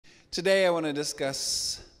Today I want to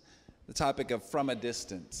discuss the topic of from a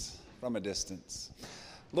distance. From a distance.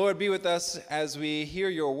 Lord, be with us as we hear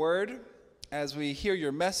your word, as we hear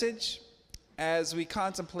your message, as we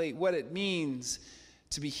contemplate what it means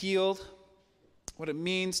to be healed, what it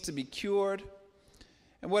means to be cured,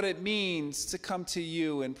 and what it means to come to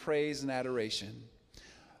you in praise and adoration.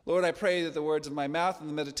 Lord, I pray that the words of my mouth and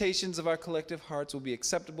the meditations of our collective hearts will be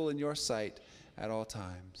acceptable in your sight at all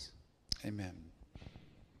times. Amen.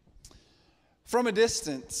 From a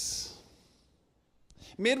distance.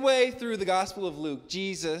 Midway through the Gospel of Luke,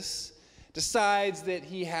 Jesus decides that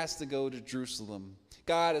he has to go to Jerusalem.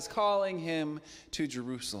 God is calling him to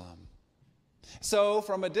Jerusalem. So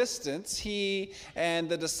from a distance, he and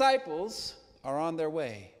the disciples are on their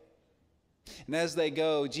way. And as they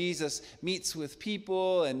go, Jesus meets with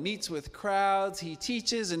people and meets with crowds. He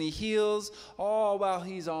teaches and he heals, all while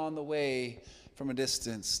he's on the way from a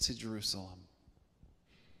distance to Jerusalem.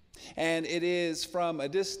 And it is from a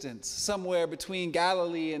distance, somewhere between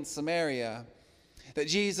Galilee and Samaria, that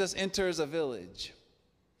Jesus enters a village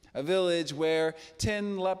where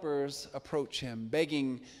 10 lepers approach him,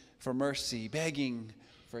 begging for mercy, begging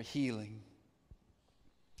for healing.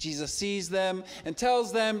 Jesus sees them and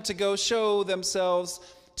tells them to go show themselves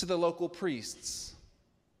to the local priests.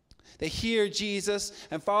 They hear Jesus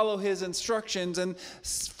and follow his instructions, and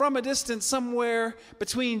from a distance, somewhere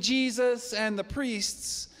between Jesus and the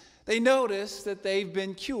priests, they notice that they've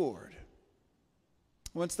been cured.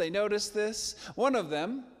 Once they notice this, one of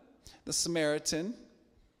them, the Samaritan,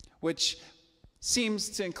 which seems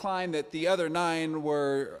to incline that the other 9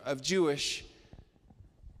 were of Jewish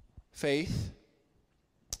faith,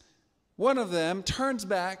 one of them turns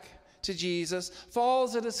back to Jesus,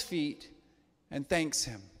 falls at his feet, and thanks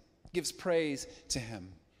him, gives praise to him.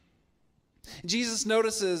 Jesus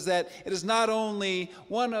notices that it is not only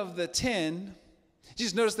one of the 10,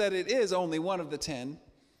 Jesus noticed that it is only one of the 10,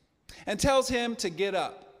 and tells him to get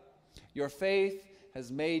up. Your faith has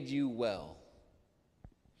made you well.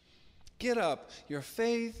 Get up. Your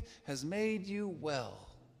faith has made you well.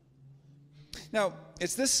 Now,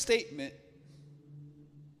 it's this statement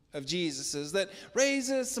of Jesus's that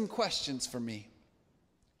raises some questions for me.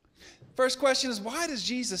 First question is, why does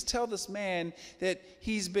Jesus tell this man that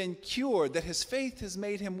he's been cured, that his faith has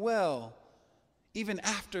made him well, even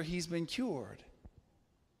after he's been cured?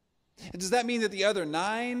 And does that mean that the other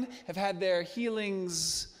 9 have had their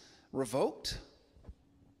healings revoked?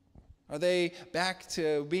 Are they back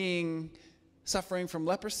to suffering from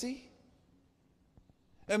leprosy?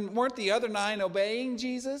 And weren't the other 9 obeying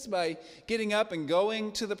Jesus by getting up and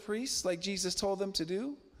going to the priests like Jesus told them to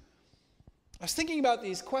do? I was thinking about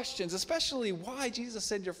these questions, especially why Jesus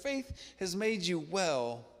said your faith has made you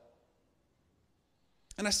well.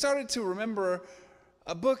 And I started to remember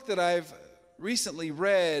a book that I've recently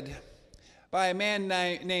read by a man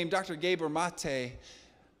named Dr. Gabor Mate,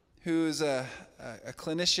 who's a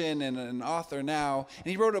clinician and an author now. And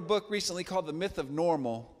he wrote a book recently called The Myth of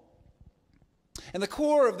Normal. And the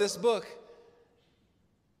core of this book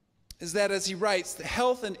is that, as he writes, that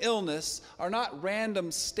health and illness are not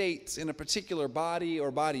random states in a particular body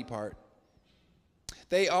or body part.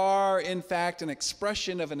 They are, in fact, an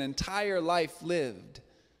expression of an entire life lived,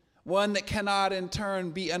 one that cannot in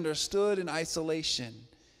turn be understood in isolation.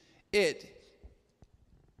 It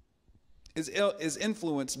is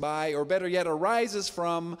influenced by, or better yet, arises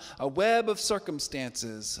from a web of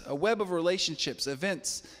circumstances, a web of relationships,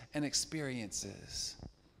 events, and experiences.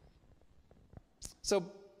 So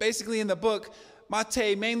basically in the book,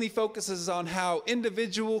 Mate mainly focuses on how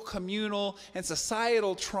individual, communal, and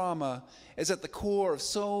societal trauma is at the core of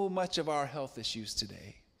so much of our health issues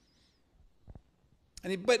today.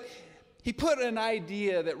 But he put an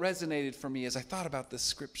idea that resonated for me as I thought about this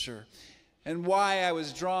scripture and why I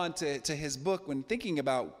was drawn to his book when thinking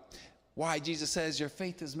about why Jesus says your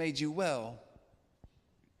faith has made you well.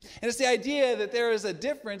 And it's the idea that there is a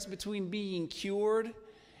difference between being cured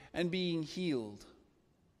and being healed.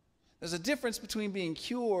 There's a difference between being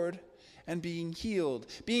cured and being healed.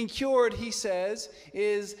 Being cured, he says,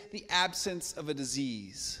 is the absence of a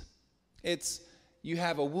disease. It's you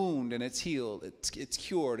have a wound and it's healed. It's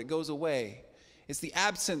cured. It goes away. It's the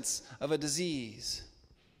absence of a disease.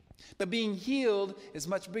 But being healed is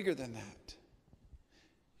much bigger than that.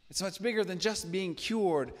 It's much bigger than just being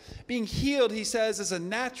cured. Being healed, he says, is a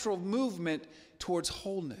natural movement towards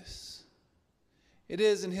wholeness. It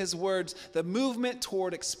is, in his words, the movement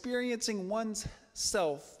toward experiencing one's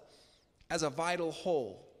self as a vital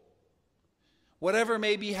whole. Whatever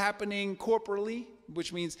may be happening corporally,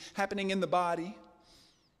 which means happening in the body,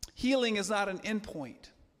 healing is not an endpoint.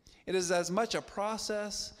 It is as much a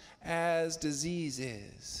process as disease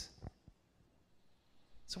is.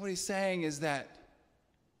 So what he's saying is that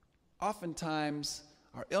oftentimes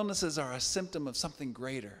our illnesses are a symptom of something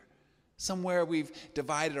greater. Somewhere we've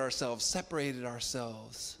divided ourselves, separated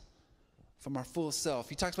ourselves from our full self.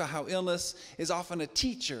 He talks about how illness is often a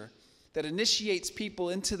teacher that initiates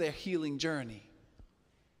people into their healing journey.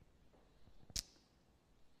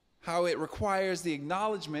 How it requires the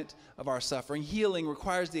acknowledgement of our suffering. Healing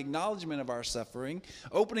requires the acknowledgement of our suffering,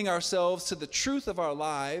 opening ourselves to the truth of our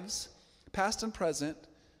lives, past and present,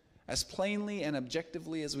 as plainly and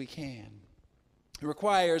objectively as we can. It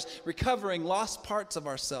requires recovering lost parts of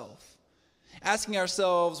ourselves, asking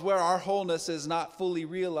ourselves where our wholeness is not fully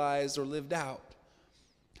realized or lived out.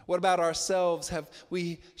 What about ourselves have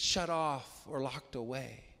we shut off or locked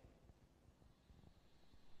away?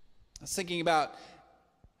 I was thinking about,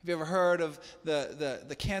 have you ever heard of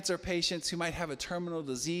the cancer patients who might have a terminal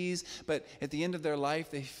disease, but at the end of their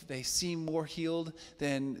life they seem more healed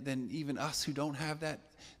than even us who don't have that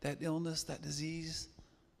illness, that disease?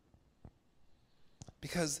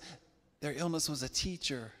 Because their illness was a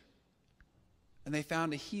teacher. And they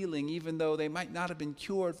found a healing, even though they might not have been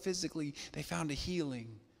cured physically, they found a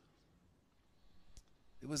healing.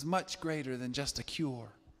 It was much greater than just a cure.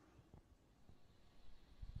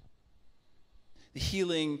 The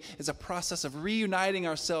healing is a process of reuniting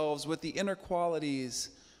ourselves with the inner qualities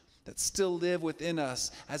that still live within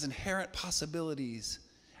us as inherent possibilities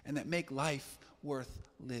and that make life worth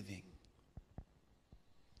living.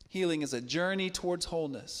 Healing is a journey towards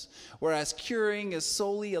wholeness, whereas curing is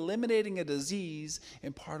solely eliminating a disease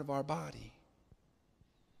in part of our body.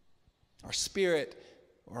 Our spirit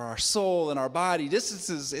or our soul and our body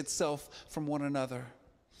distances itself from one another.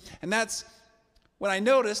 And that's when I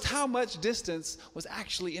noticed how much distance was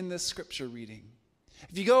actually in this scripture reading.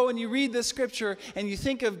 If you go and you read this scripture and you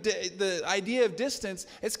think of the idea of distance,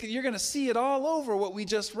 you're going to see it all over what we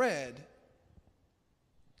just read.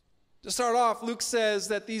 To start off, Luke says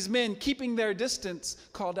that these men, keeping their distance,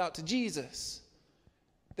 called out to Jesus.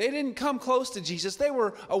 They didn't come close to Jesus. They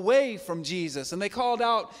were away from Jesus, and they called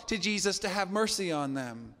out to Jesus to have mercy on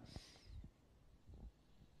them.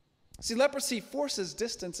 See, leprosy forces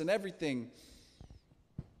distance in everything.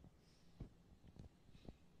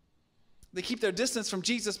 They keep their distance from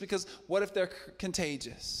Jesus because what if they're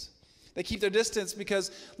contagious? They keep their distance because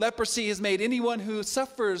leprosy has made anyone who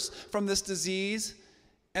suffers from this disease,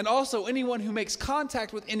 and also anyone who makes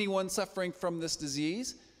contact with anyone suffering from this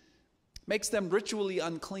disease, makes them ritually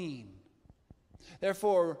unclean.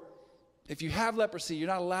 Therefore, if you have leprosy, you're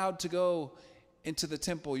not allowed to go into the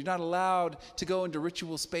temple. You're not allowed to go into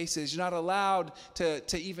ritual spaces. You're not allowed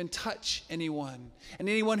to even touch anyone. And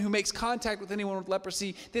anyone who makes contact with anyone with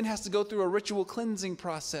leprosy then has to go through a ritual cleansing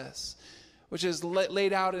process, which is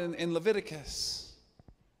laid out in Leviticus.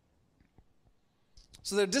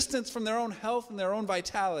 So they're distanced from their own health and their own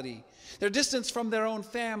vitality. They're distanced from their own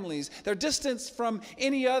families. They're distanced from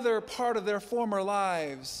any other part of their former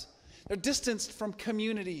lives. They're distanced from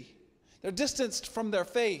community. They're distanced from their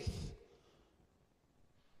faith.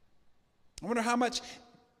 I wonder how much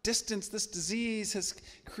distance this disease has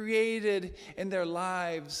created in their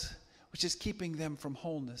lives, which is keeping them from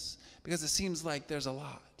wholeness, because it seems like there's a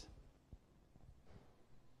lot.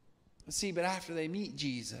 See, but after they meet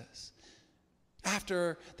Jesus,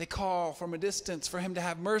 after they call from a distance for him to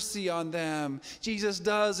have mercy on them, Jesus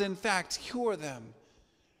does in fact cure them.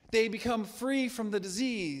 They become free from the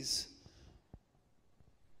disease.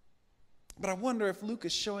 But I wonder if Luke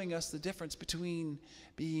is showing us the difference between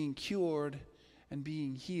being cured and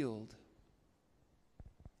being healed.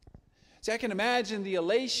 See, I can imagine the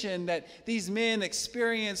elation that these men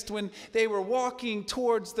experienced when they were walking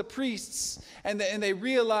towards the priests and they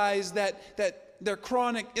realized that their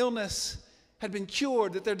chronic illness had been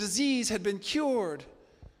cured, that their disease had been cured.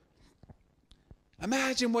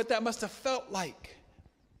 Imagine what that must have felt like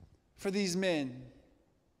for these men.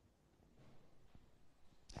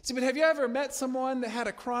 See, but have you ever met someone that had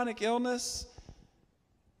a chronic illness?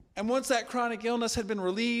 And once that chronic illness had been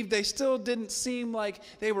relieved, they still didn't seem like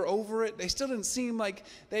they were over it. They still didn't seem like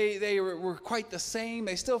they were quite the same.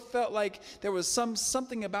 They still felt like there was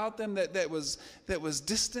something about them that was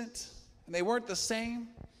distant, and they weren't the same.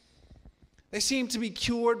 They seemed to be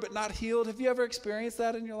cured but not healed. Have you ever experienced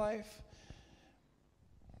that in your life?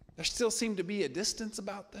 There still seemed to be a distance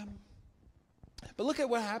about them. But look at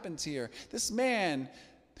what happens here. This man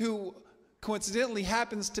who coincidentally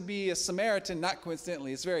happens to be a Samaritan, not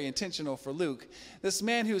coincidentally, it's very intentional for Luke. This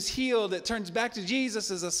man who's healed, it turns back to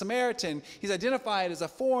Jesus as a Samaritan. He's identified as a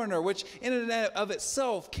foreigner, which in and of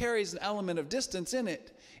itself carries an element of distance in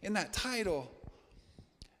it, in that title.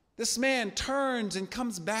 This man turns and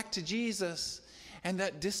comes back to Jesus, and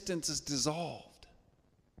that distance is dissolved.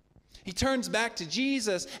 He turns back to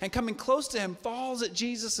Jesus and, coming close to him, falls at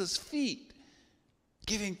Jesus' feet,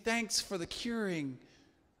 giving thanks for the curing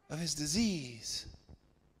of his disease.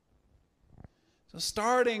 So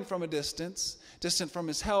starting from a distance, distant from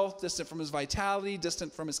his health, distant from his vitality,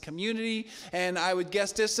 distant from his community, and I would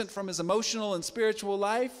guess distant from his emotional and spiritual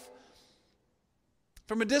life.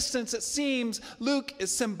 From a distance, it seems Luke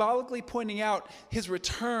is symbolically pointing out his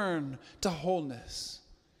return to wholeness.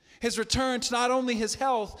 His return to not only his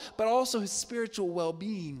health, but also his spiritual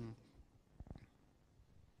well-being.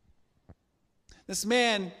 This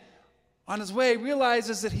man, on his way,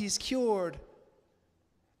 realizes that he's cured.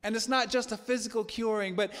 And it's not just a physical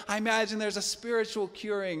curing, but I imagine there's a spiritual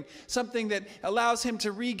curing, something that allows him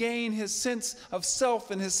to regain his sense of self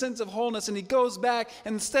and his sense of wholeness. And he goes back,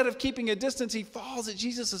 and instead of keeping a distance, he falls at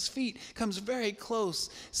Jesus' feet, comes very close,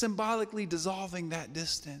 symbolically dissolving that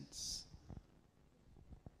distance.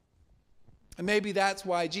 And maybe that's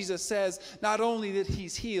why Jesus says not only that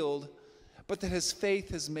he's healed, but that his faith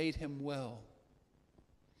has made him well.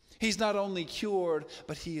 He's not only cured,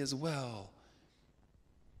 but he is well.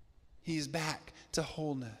 He's back to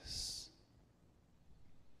wholeness.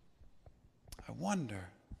 I wonder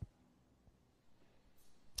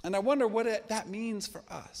what that means for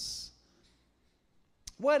us.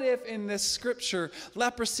 What if in this scripture,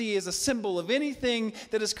 leprosy is a symbol of anything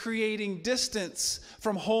that is creating distance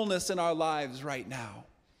from wholeness in our lives right now?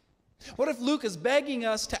 What if Luke is begging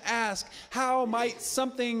us to ask, how might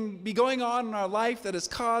something be going on in our life that is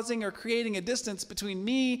causing or creating a distance between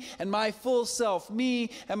me and my full self, me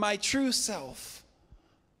and my true self?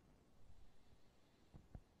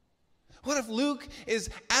 What if Luke is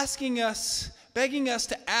begging us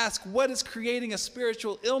to ask, what is creating a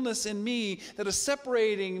spiritual illness in me that is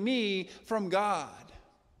separating me from God?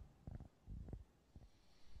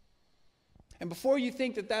 And before you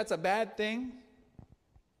think that that's a bad thing,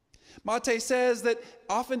 Mate says that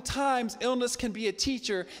oftentimes illness can be a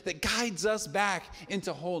teacher that guides us back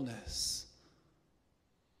into wholeness.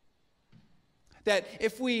 That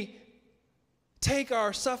if we take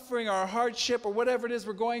our suffering, our hardship, or whatever it is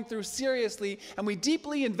we're going through seriously, and we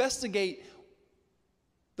deeply investigate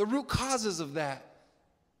the root causes of that,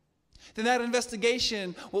 then that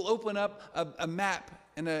investigation will open up a map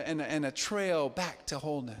and a trail back to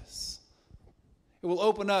wholeness. It will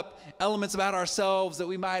open up elements about ourselves that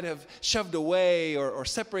we might have shoved away or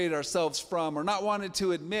separated ourselves from or not wanted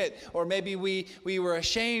to admit, or maybe we were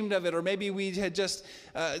ashamed of it, or maybe we had just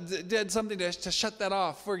did something to shut that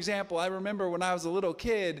off. For example, I remember when I was a little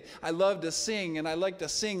kid, I loved to sing, and I liked to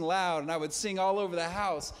sing loud, and I would sing all over the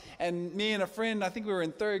house. And me and a friend, I think we were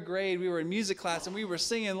in 3rd grade, we were in music class, and we were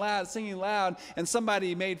singing loud, and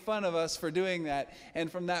somebody made fun of us for doing that.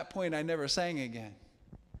 And from that point, I never sang again,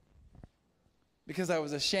 because I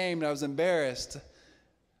was ashamed, I was embarrassed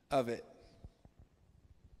of it.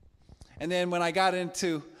 And then when I got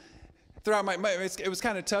into, throughout it was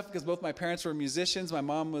kind of tough because both my parents were musicians. My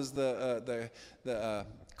mom was the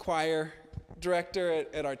choir director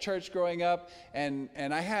at our church growing up, and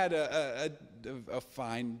I had a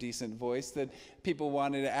fine, decent voice that people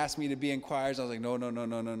wanted to ask me to be in choirs. I was like,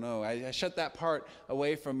 no. I shut that part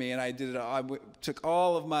away from me, and I took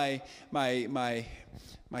all of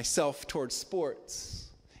myself towards sports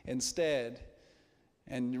instead,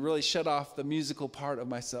 and really shut off the musical part of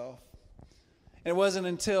myself. And it wasn't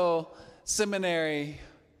until seminary,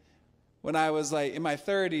 when I was like in my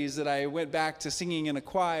 30s, that I went back to singing in a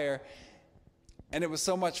choir, and it was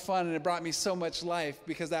so much fun, and it brought me so much life,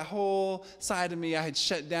 because that whole side of me I had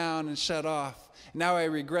shut down and shut off. Now I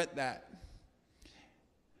regret that.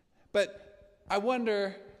 But I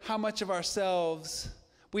wonder how much of ourselves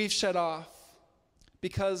we've shut off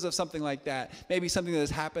because of something like that. Maybe something that has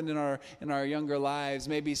happened in our younger lives.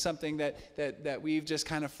 Maybe something that we've just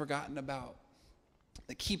kind of forgotten about,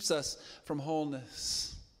 that keeps us from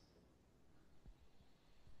wholeness.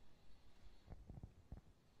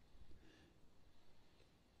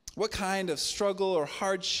 What kind of struggle or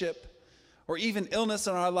hardship or even illness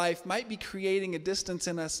in our life might be creating a distance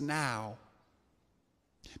in us now,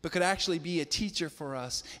 but could actually be a teacher for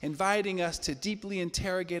us, inviting us to deeply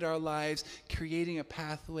interrogate our lives, creating a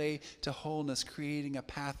pathway to wholeness, creating a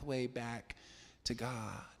pathway back to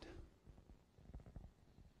God?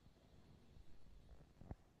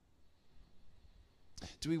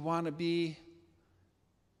 Do we want to be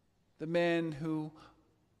the men who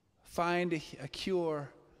find a cure,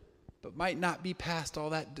 but might not be past all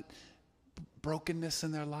that brokenness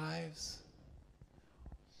in their lives?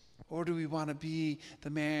 Or do we want to be the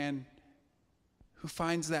man who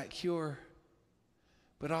finds that cure,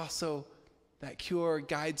 but also that cure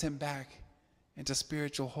guides him back into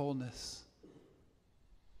spiritual wholeness?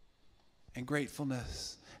 and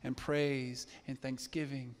gratefulness and praise and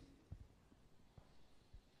thanksgiving.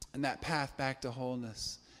 And that path back to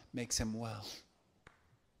wholeness makes him well.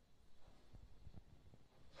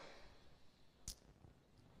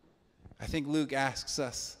 I think Luke asks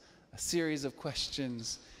us a series of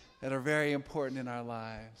questions that are very important in our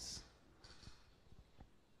lives.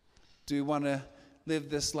 Do we want to live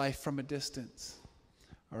this life from a distance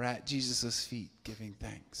or at Jesus' feet giving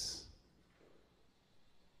thanks?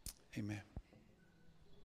 Amen.